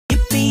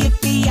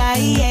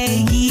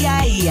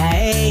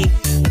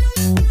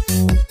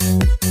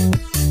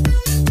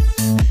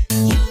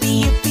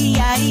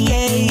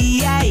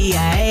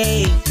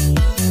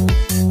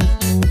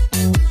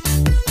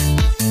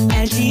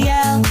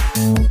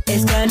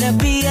gonna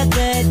be a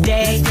good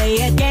day. Play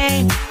a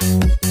game.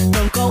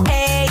 Don't go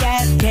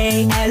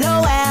AFK,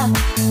 LOL.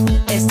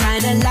 It's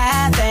time to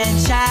laugh and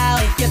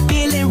shout. If you're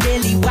feeling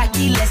really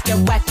wacky, let's get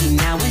wacky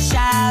now and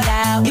shout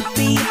out.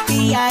 Yippee,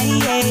 yippee,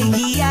 yi-yi-yi,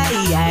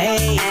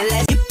 yi-yi-yi. And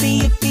let's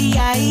yippee, yippee,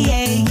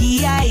 yi-yi-yi,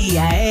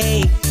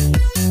 yi-yi-yi.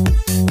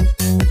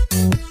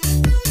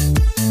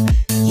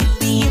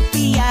 Yippee,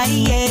 yippee,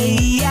 yi-yi-yi,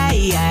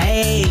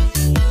 yi-yi-yi.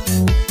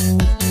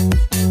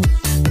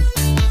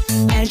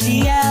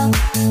 NGL,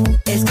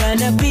 it's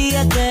gonna be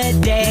a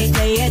good day.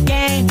 Play a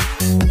game.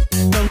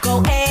 Don't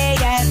go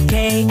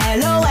AFK,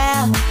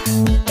 LOL.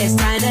 It's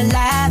time to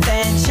laugh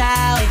and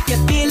shout. If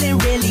you're feeling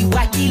really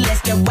wacky,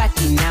 let's get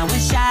wacky now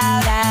and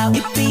shout out.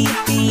 Yippee,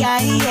 yippee,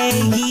 yi-yi-yi,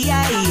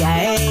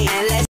 yi-yi-yi.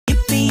 And let's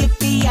yippee,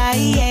 yippee,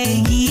 yi-yi-yi,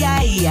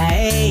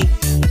 yi-yi-yi.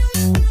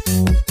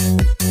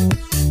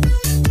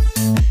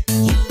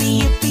 Yippee,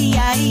 yippee,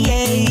 yi-yi-yi,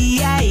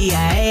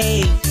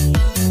 yi-yi-yi.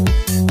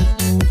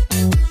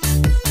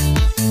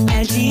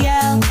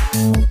 NGL,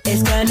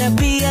 it's gonna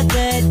be a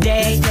good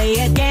day. Play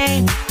a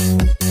game.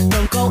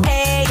 Don't go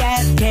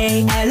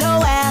AFK,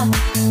 LOL.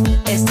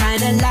 It's time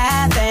to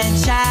laugh and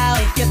shout.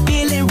 If you're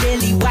feeling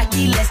really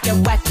wacky, let's get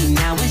wacky now.